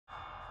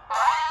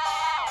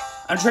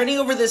I'm trading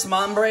over this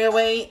Mombre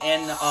away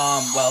and,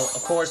 well,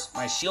 of course,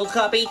 my shield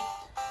copy.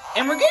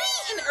 And we're getting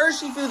an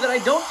Urshifu that I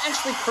don't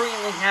actually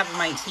currently have in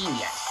my team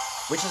yet,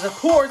 which is, of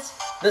course,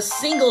 the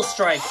Single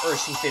Strike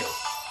Urshifu.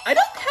 I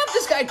don't have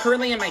this guy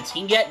currently in my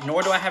team yet,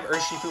 nor do I have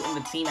Urshifu in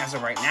the team as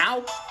of right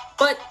now,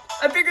 but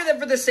I figured that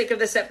for the sake of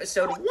this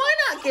episode, why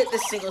not get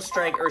this Single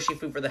Strike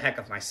Urshifu for the heck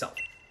of myself?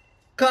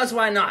 'Cause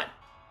why not?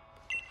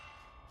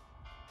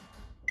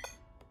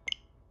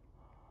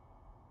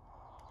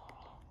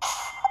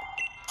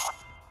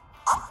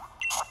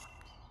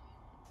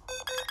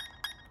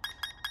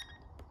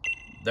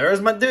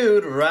 There's my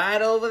dude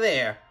right over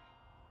there.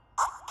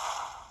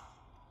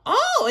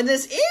 Oh, and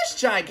this is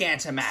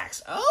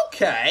Gigantamax.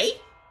 Okay.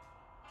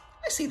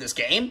 I see this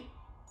game.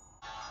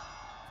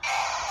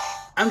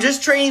 I'm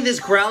just trading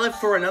this Growlithe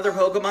for another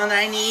Pokemon that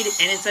I need,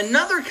 and it's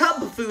another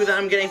Cubfu that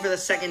I'm getting for the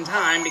second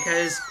time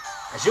because,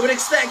 as you would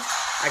expect,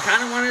 I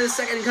kind of wanted a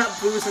second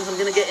Cubfu since I'm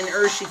going to get an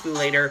Urshifu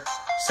later.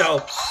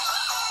 So,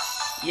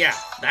 yeah,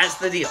 that's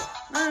the deal.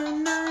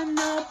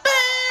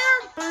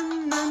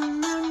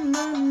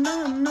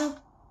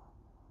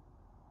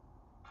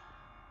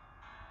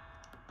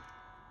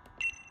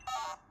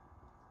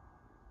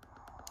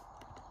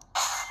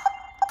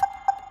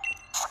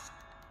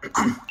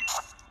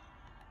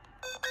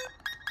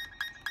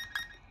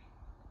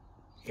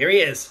 Here he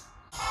is.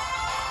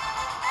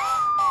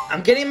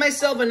 I'm getting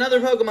myself another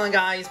Pokemon,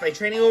 guys, by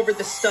training over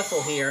the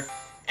Stuffle here.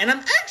 And I'm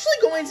actually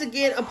going to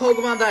get a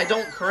Pokemon that I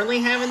don't currently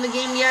have in the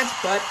game yet,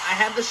 but I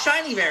have the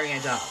shiny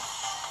variant of.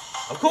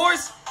 Of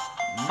course,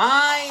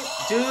 my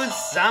dude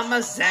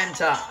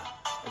Zamazenta.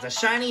 It's a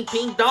shiny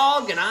pink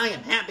dog, and I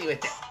am happy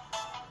with it.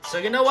 So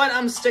you know what?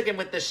 I'm sticking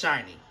with this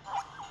shiny.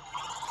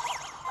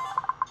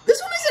 This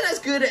one isn't as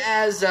good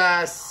as,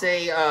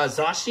 say,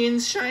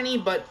 Zacian's shiny,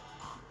 but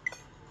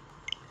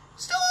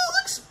still,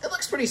 it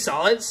looks pretty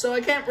solid, so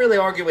I can't really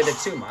argue with it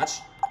too much.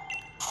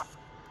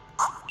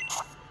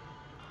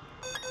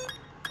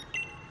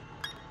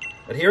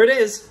 But here it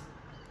is.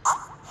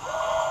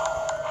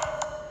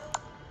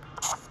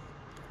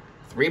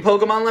 3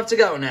 Pokemon left to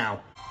go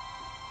now.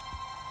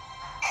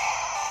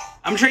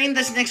 I'm trading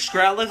this next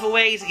Growlithe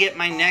away to get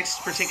my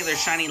next particular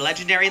shiny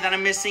legendary that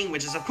I'm missing,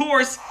 which is, of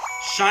course,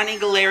 Shiny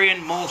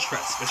Galarian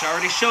Moltres, which I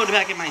already showed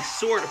back in my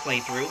Sword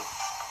playthrough.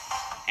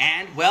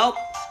 And, well,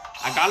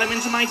 I got him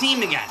into my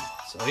team again.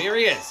 So here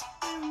he is.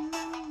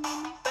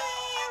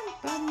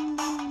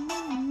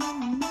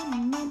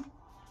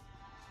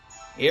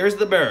 Here's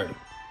the bird.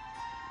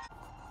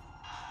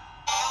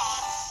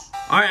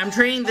 Alright, I'm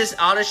trading this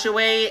Oddish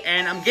away,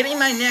 and I'm getting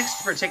my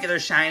next particular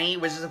shiny,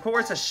 which is, of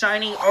course, a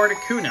shiny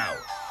Articuno.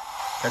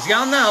 Because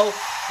y'all know,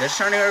 this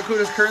shiny Articuno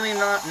is currently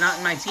not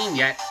in my team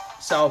yet.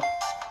 So,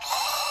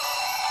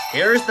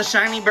 here's the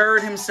shiny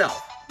bird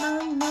himself.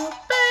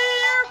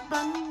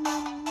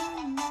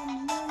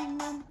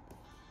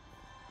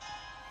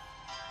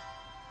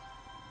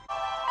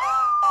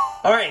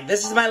 Alright,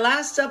 this is my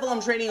last Stuffle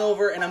I'm trading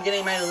over, and I'm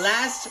getting my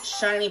last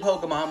shiny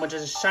Pokemon, which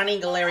is a shiny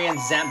Galarian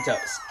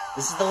Zapdos.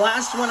 This is the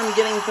last one I'm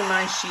getting from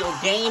my Shield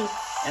game,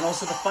 and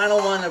also the final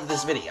one of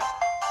this video.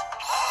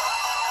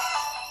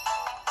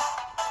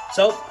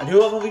 So, I do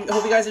hope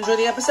you guys enjoyed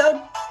the episode,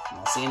 and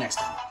I'll see you next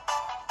time.